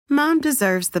Mom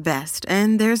deserves the best,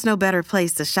 and there's no better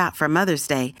place to shop for Mother's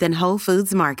Day than Whole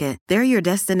Foods Market. They're your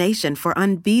destination for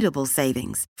unbeatable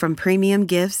savings, from premium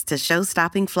gifts to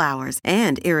show-stopping flowers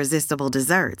and irresistible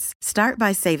desserts. Start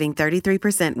by saving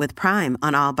 33% with Prime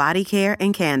on all body care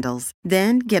and candles.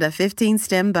 Then get a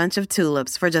 15-stem bunch of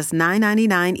tulips for just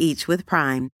 $9.99 each with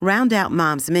Prime. Round out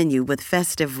Mom's menu with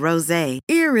festive rosé,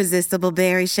 irresistible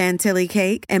berry chantilly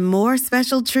cake, and more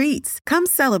special treats. Come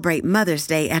celebrate Mother's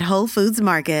Day at Whole Foods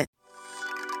Market.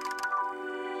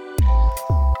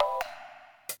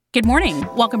 Good morning.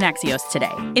 Welcome to Axios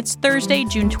Today. It's Thursday,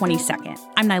 June 22nd.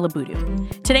 I'm Nyla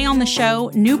Boodoo. Today on the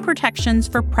show, new protections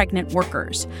for pregnant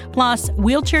workers. Plus,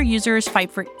 wheelchair users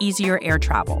fight for easier air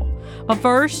travel. But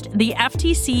first, the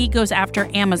FTC goes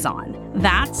after Amazon.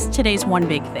 That's today's one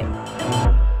big thing.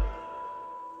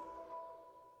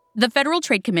 The Federal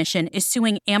Trade Commission is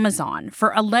suing Amazon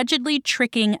for allegedly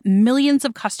tricking millions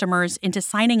of customers into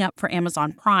signing up for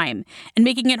Amazon Prime and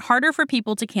making it harder for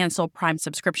people to cancel Prime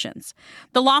subscriptions.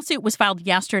 The lawsuit was filed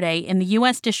yesterday in the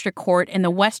U.S. District Court in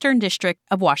the Western District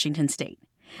of Washington State.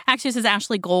 Axios'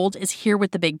 Ashley Gold is here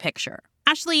with the big picture.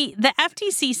 Ashley, the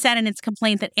FTC said in its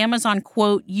complaint that Amazon,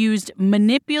 quote, used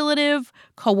manipulative,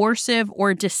 coercive,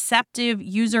 or deceptive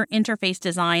user interface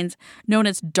designs known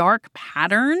as dark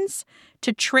patterns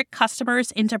to trick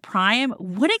customers into Prime.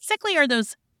 What exactly are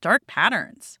those dark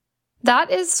patterns?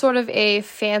 That is sort of a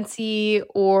fancy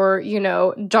or,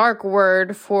 dark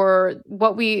word for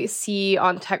what we see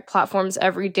on tech platforms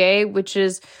every day, which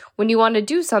is when you want to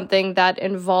do something that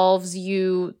involves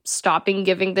you stopping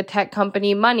giving the tech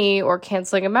company money or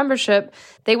canceling a membership,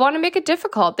 they want to make it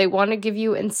difficult. They want to give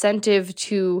you incentive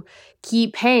to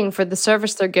keep paying for the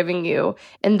service they're giving you.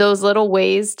 In those little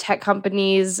ways, tech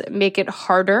companies make it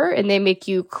harder and they make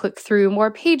you click through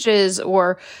more pages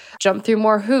or jump through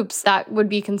more hoops. That would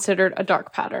be considered a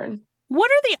dark pattern.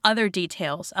 What are the other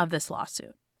details of this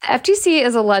lawsuit? The FTC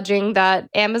is alleging that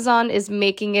Amazon is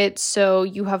making it so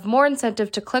you have more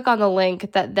incentive to click on the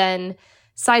link that then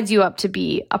signs you up to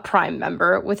be a Prime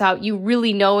member without you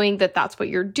really knowing that that's what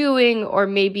you're doing, or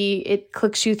maybe it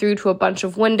clicks you through to a bunch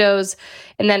of windows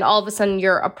and then all of a sudden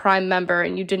you're a Prime member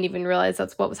and you didn't even realize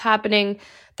that's what was happening.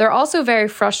 They're also very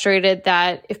frustrated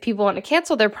that if people want to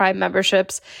cancel their Prime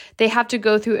memberships, they have to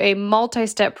go through a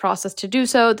multi-step process to do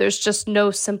so. There's just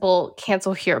no simple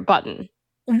cancel here button.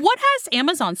 What has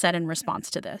Amazon said in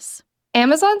response to this?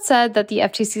 Amazon said that the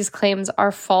FTC's claims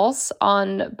are false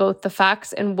on both the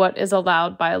facts and what is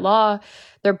allowed by law.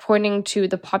 They're pointing to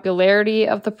the popularity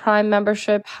of the Prime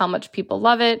membership, how much people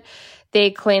love it.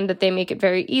 They claim that they make it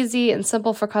very easy and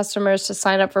simple for customers to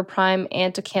sign up for Prime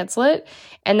and to cancel it,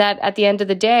 and that at the end of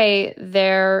the day,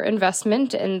 their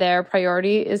investment and their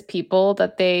priority is people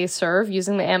that they serve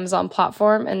using the Amazon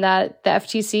platform, and that the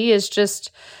FTC is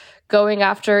just going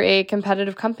after a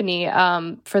competitive company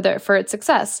for its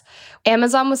success.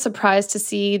 Amazon was surprised to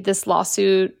see this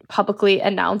lawsuit publicly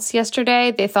announced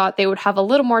yesterday. They thought they would have a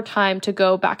little more time to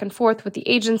go back and forth with the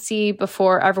agency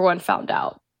before everyone found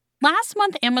out. Last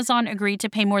month, Amazon agreed to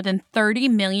pay more than $30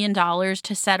 million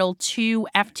to settle 2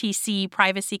 FTC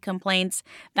privacy complaints.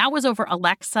 That was over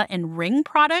Alexa and Ring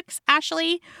products.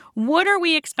 Ashley, what are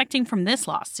we expecting from this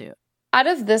lawsuit? Out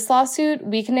of this lawsuit,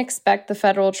 we can expect the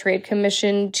Federal Trade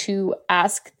Commission to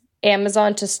ask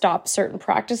Amazon to stop certain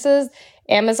practices.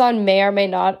 Amazon may or may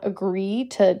not agree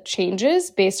to changes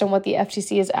based on what the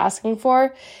FTC is asking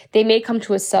for. They may come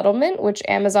to a settlement, which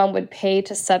Amazon would pay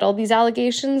to settle these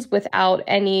allegations without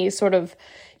any sort of,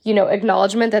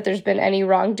 acknowledgement that there's been any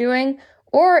wrongdoing,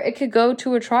 or it could go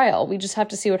to a trial. We just have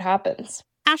to see what happens.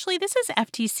 Ashley, this is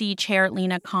FTC Chair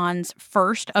Lina Khan's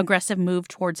first aggressive move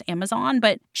towards Amazon,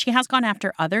 but she has gone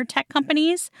after other tech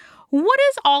companies. What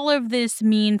does all of this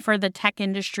mean for the tech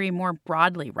industry more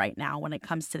broadly right now when it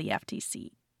comes to the FTC?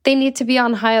 They need to be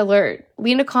on high alert.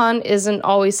 Lina Khan isn't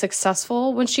always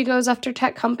successful when she goes after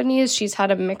tech companies. She's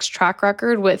had a mixed track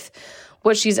record with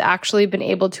what she's actually been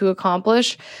able to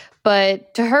accomplish.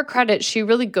 But to her credit, she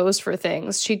really goes for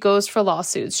things. She goes for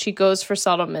lawsuits. She goes for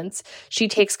settlements. She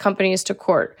takes companies to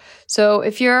court. So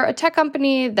if you're a tech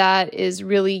company that is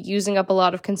really using up a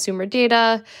lot of consumer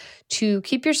data to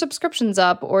keep your subscriptions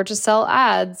up or to sell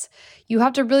ads, you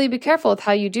have to really be careful with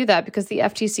how you do that because the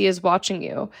FTC is watching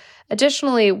you.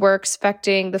 Additionally, we're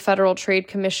expecting the Federal Trade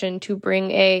Commission to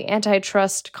bring an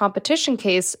antitrust competition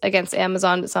case against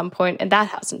Amazon at some point, and that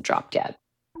hasn't dropped yet.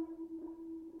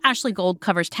 Ashley Gold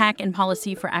covers tech and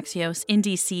policy for Axios in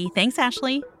D.C. Thanks,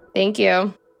 Ashley. Thank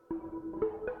you.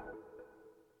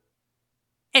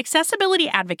 Accessibility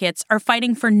advocates are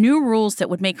fighting for new rules that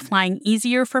would make flying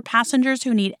easier for passengers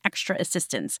who need extra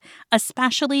assistance,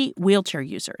 especially wheelchair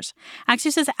users.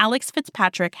 Axios' Alex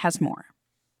Fitzpatrick has more.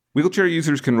 Wheelchair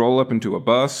users can roll up into a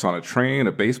bus, on a train,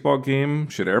 a baseball game.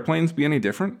 Should airplanes be any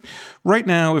different? Right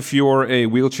now, if you're a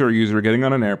wheelchair user getting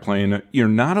on an airplane, you're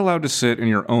not allowed to sit in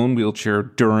your own wheelchair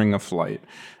during a flight.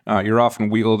 You're often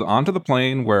wheeled onto the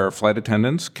plane where flight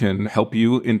attendants can help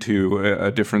you into a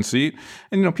different seat.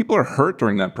 And, people are hurt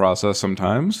during that process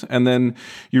sometimes. And then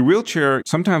your wheelchair,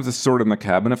 sometimes it's stored in the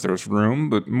cabin if there's room,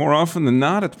 but more often than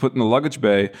not, it's put in the luggage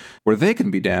bay where they can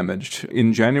be damaged.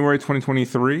 In January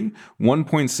 2023,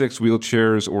 1.6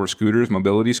 wheelchairs or scooters,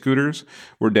 mobility scooters,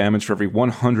 were damaged for every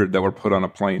 100 that were put on a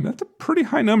plane. That's a pretty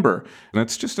high number. And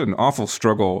it's just an awful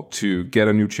struggle to get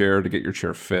a new chair, to get your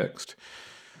chair fixed.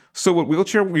 So what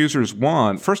wheelchair users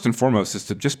want, first and foremost, is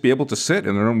to just be able to sit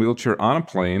in their own wheelchair on a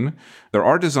plane. There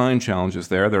are design challenges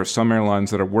there. There are some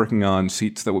airlines that are working on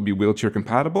seats that will be wheelchair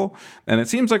compatible, and it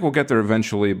seems like we'll get there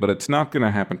eventually, but it's not going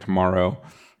to happen tomorrow.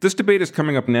 This debate is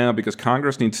coming up now because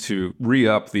Congress needs to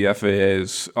re-up the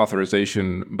FAA's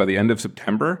authorization by the end of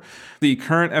September. The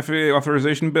current FAA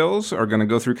authorization bills are going to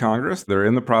go through Congress. They're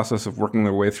in the process of working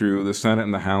their way through the Senate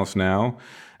and the House now.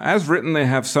 As written, they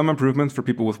have some improvements for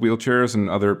people with wheelchairs and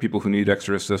other people who need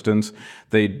extra assistance.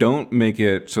 They don't make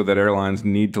it so that airlines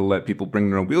need to let people bring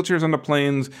their own wheelchairs onto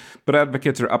planes, but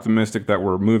advocates are optimistic that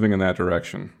we're moving in that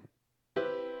direction.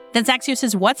 That's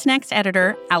Axios' What's Next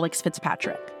editor, Alex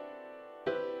Fitzpatrick.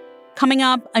 Coming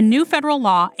up, a new federal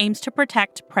law aims to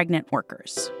protect pregnant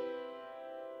workers.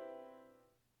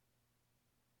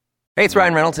 Hey, it's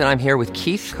Ryan Reynolds, and I'm here with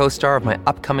Keith, co-star of my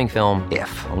upcoming film,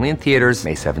 If, only in theaters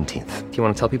May 17th. Do you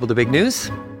want to tell people the big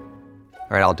news?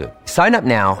 All right, I'll do it. Sign up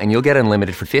now and you'll get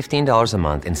unlimited for $15 a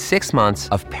month and 6 months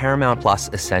of Paramount Plus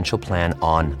Essential Plan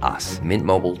on us.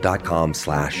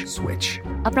 MintMobile.com/switch.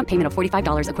 Upfront payment of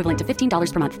 $45 equivalent to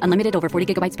 $15 per month. Unlimited over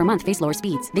 40 gigabytes per month. Face lower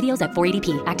speeds. Videos at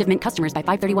 480p. Active Mint customers by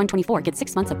 531.24 get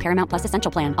 6 months of Paramount Plus Essential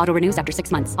Plan. Auto renews after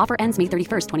 6 months. Offer ends May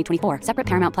 31st, 2024. Separate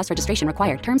Paramount Plus registration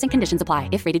required. Terms and conditions apply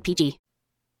if rated PG.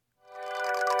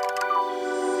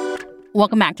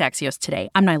 Welcome back to Axios Today.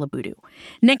 I'm Nyla Boodoo.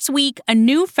 Next week, a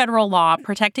new federal law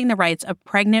protecting the rights of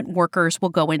pregnant workers will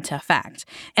go into effect,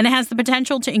 and it has the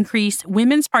potential to increase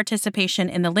women's participation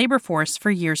in the labor force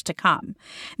for years to come.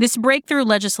 This breakthrough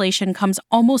legislation comes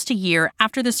almost a year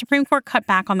after the Supreme Court cut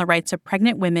back on the rights of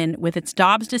pregnant women with its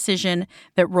Dobbs decision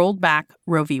that rolled back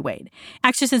Roe v. Wade.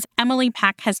 Axios' Emily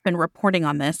Peck has been reporting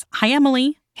on this. Hi,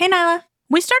 Emily. Hey, Nyla.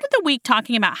 We started the week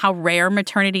talking about how rare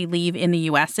maternity leave in the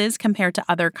U.S. is compared to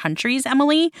other countries.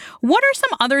 Emily, what are some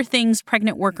other things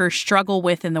pregnant workers struggle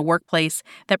with in the workplace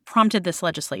that prompted this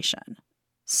legislation?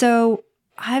 So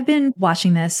I've been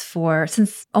watching this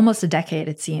since almost a decade,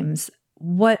 it seems.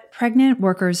 What pregnant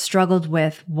workers struggled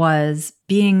with was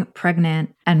being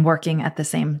pregnant and working at the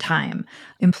same time.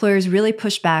 Employers really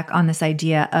pushed back on this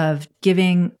idea of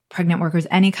giving pregnant workers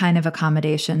any kind of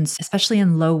accommodations, especially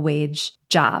in low-wage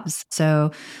jobs. So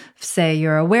say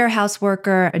you're a warehouse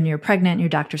worker and you're pregnant and your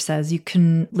doctor says you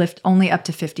can lift only up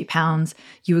to 50 pounds.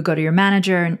 You would go to your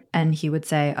manager and he would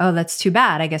say, oh, that's too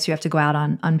bad. I guess you have to go out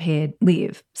on unpaid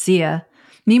leave. See ya.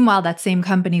 Meanwhile, that same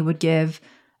company would give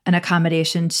an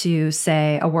accommodation to,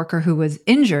 say, a worker who was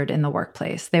injured in the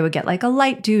workplace. They would get like a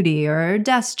light duty or a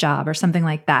desk job or something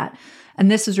like that. And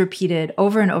this was repeated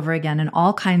over and over again in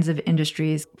all kinds of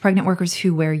industries. Pregnant workers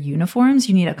who wear uniforms,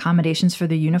 you need accommodations for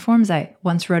their uniforms. I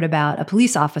once wrote about a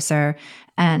police officer,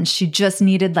 and she just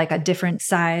needed like a different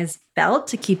size belt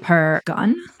to keep her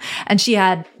gun. And she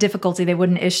had difficulty. They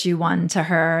wouldn't issue one to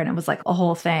her. And it was like a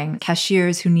whole thing.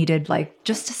 Cashiers who needed like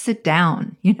just to sit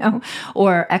down,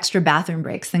 or extra bathroom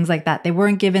breaks, things like that. They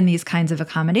weren't given these kinds of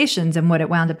accommodations. And what it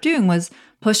wound up doing was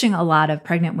pushing a lot of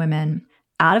pregnant women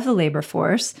out of the labor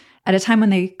force at a time when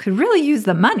they could really use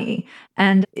the money.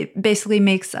 And it basically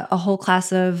makes a whole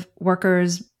class of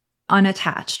workers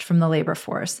unattached from the labor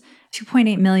force.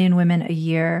 2.8 million women a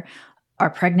year are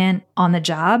pregnant on the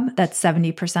job. That's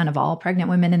 70% of all pregnant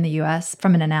women in the U.S.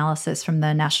 from an analysis from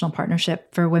the National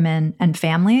Partnership for Women and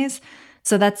Families.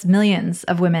 So that's millions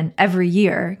of women every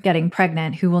year getting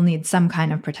pregnant who will need some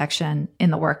kind of protection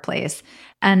in the workplace.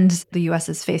 And the U.S.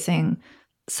 is facing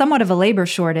somewhat of a labor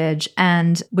shortage,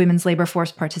 and women's labor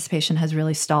force participation has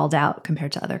really stalled out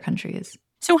compared to other countries.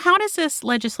 So how does this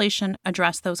legislation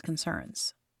address those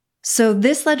concerns? So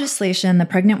this legislation, the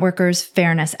Pregnant Workers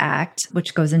Fairness Act,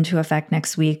 which goes into effect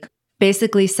next week,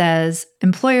 basically says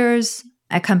employers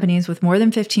at companies with more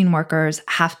than 15 workers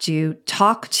have to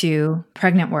talk to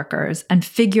pregnant workers and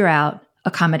figure out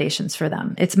accommodations for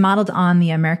them. It's modeled on the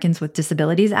Americans with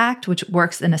Disabilities Act, which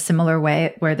works in a similar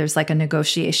way where there's like a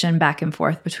negotiation back and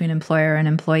forth between employer and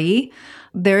employee.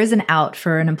 There is an out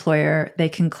for an employer. They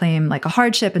can claim like a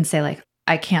hardship and say like,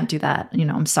 I can't do that.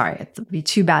 I'm sorry. It would be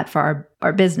too bad for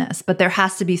our business. But there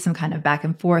has to be some kind of back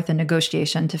and forth and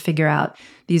negotiation to figure out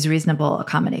these reasonable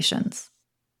accommodations.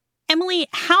 Emily,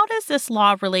 how does this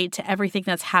law relate to everything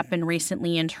that's happened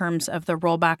recently in terms of the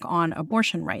rollback on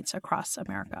abortion rights across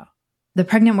America? The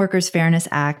Pregnant Workers Fairness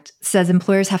Act says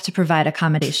employers have to provide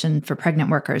accommodation for pregnant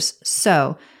workers.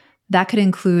 So that could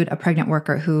include a pregnant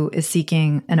worker who is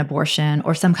seeking an abortion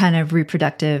or some kind of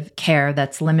reproductive care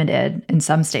that's limited in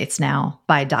some states now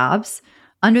by Dobbs.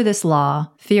 Under this law,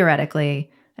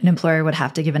 theoretically, an employer would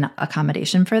have to give an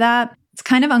accommodation for that. It's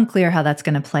kind of unclear how that's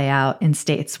going to play out in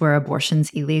states where abortion's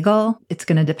illegal. It's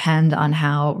going to depend on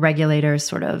how regulators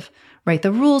sort of write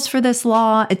the rules for this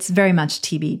law. It's very much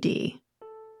TBD.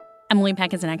 Emily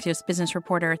Peck is an Axios business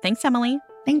reporter. Thanks, Emily.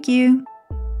 Thank you.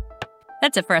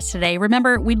 That's it for us today.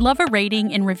 Remember, we'd love a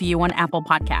rating and review on Apple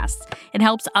Podcasts. It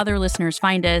helps other listeners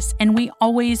find us, and we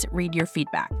always read your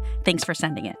feedback. Thanks for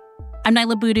sending it. I'm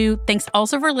Nyla Boodoo. Thanks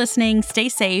also for listening. Stay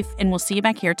safe, and we'll see you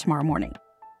back here tomorrow morning.